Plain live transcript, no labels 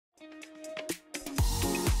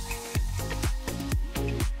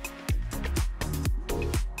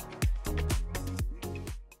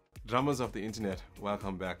Drummers of the internet,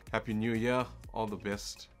 welcome back. Happy New Year. All the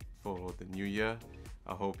best for the new year.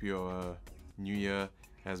 I hope your new year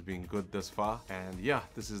has been good thus far. And yeah,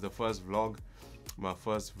 this is the first vlog, my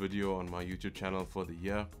first video on my YouTube channel for the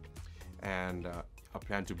year. And I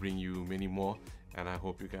plan to bring you many more, and I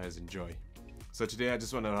hope you guys enjoy. So today I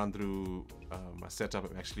just want to run through my setup.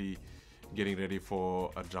 I'm actually getting ready for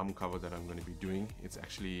a drum cover that I'm going to be doing. It's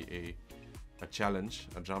actually a challenge,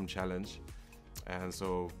 a drum challenge. And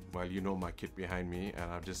so, well, you know my kit behind me, and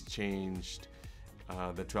I've just changed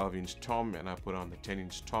the 12-inch tom and I put on the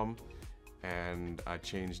 10-inch tom, and I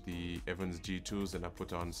changed the Evans G2s and I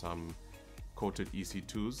put on some coated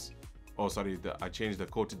EC2s. Oh, sorry, I changed the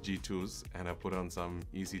coated G2s and I put on some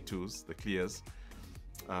EC2s, the clears,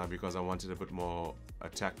 because I wanted a bit more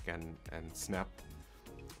attack and snap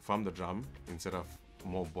from the drum instead of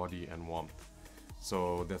more body and warmth.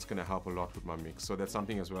 So that's going to help a lot with my mix. So that's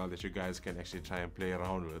something as well that you guys can actually try and play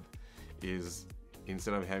around with, is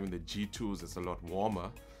instead of having the G2s, it's a lot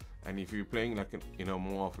warmer. And if you're playing like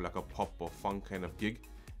more of like a pop or funk kind of gig,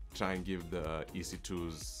 try and give the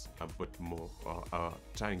EC2s a bit more,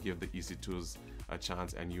 try and give the EC2s a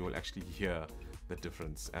chance, and you will actually hear the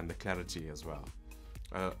difference and the clarity as well.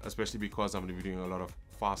 Especially because I'm going to be doing a lot of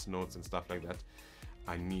fast notes and stuff like that.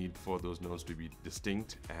 I need for those notes to be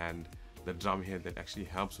distinct, and the drum head that actually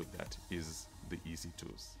helps with that is the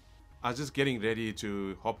EC2s. I was just getting ready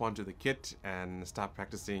to hop onto the kit and start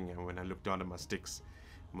practicing, and when I looked down at my sticks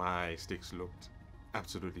looked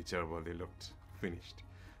absolutely terrible. They looked finished.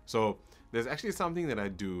 So there's actually something that I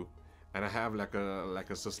do, and I have like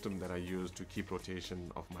a system that I use to keep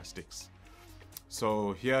rotation of my sticks.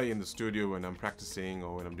 So here in the studio, when I'm practicing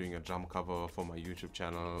or when I'm doing a drum cover for my YouTube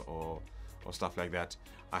channel or stuff like that,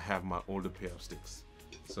 I have my older pair of sticks.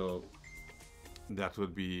 So that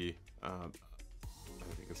would be,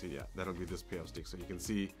 if you can see, yeah, that'll be this pair of sticks. So you can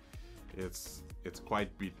see it's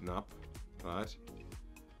quite beaten up, right?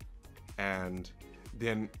 And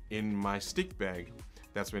then in my stick bag,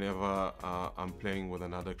 that's whenever I'm playing with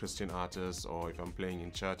another Christian artist, or if I'm playing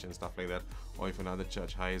in church and stuff like that, or if another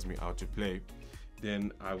church hires me out to play,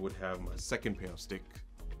 then I would have my second pair of stick.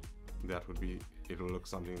 That would be, it will look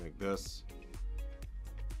something like this.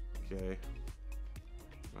 Okay,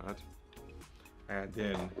 right? And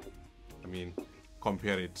then,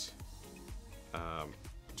 compare it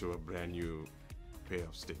to a brand new pair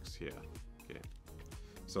of sticks here. Okay,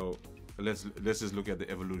 so let's just look at the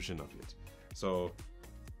evolution of it. So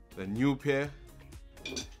the new pair,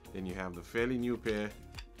 then you have the fairly new pair,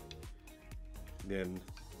 then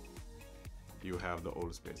you have the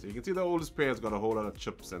oldest pair. So you can see the oldest pair has got a whole lot of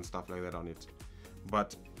chips and stuff like that on it.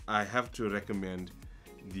 But I have to recommend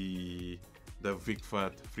the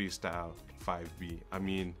Vic-Firth Freestyle 5B.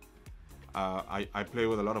 I play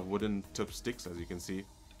with a lot of wooden tip sticks, as you can see.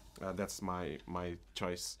 That's my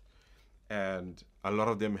choice, and a lot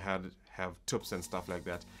of them have tips and stuff like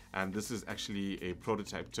that. And this is actually a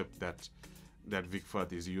prototype tip that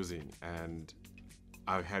Vic-Firth is using, and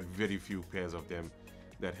I've had very few pairs of them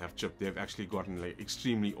that have chipped. They've actually gotten like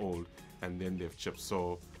extremely old, and then they've chipped.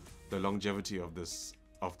 So the longevity of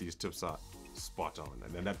these tips are spot on,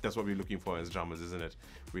 and then that's what we're looking for as drummers, isn't it?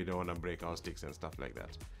 We don't want to break our sticks and stuff like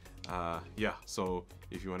that. Yeah, so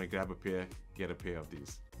if you want to grab a pair, get a pair of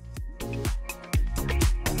these.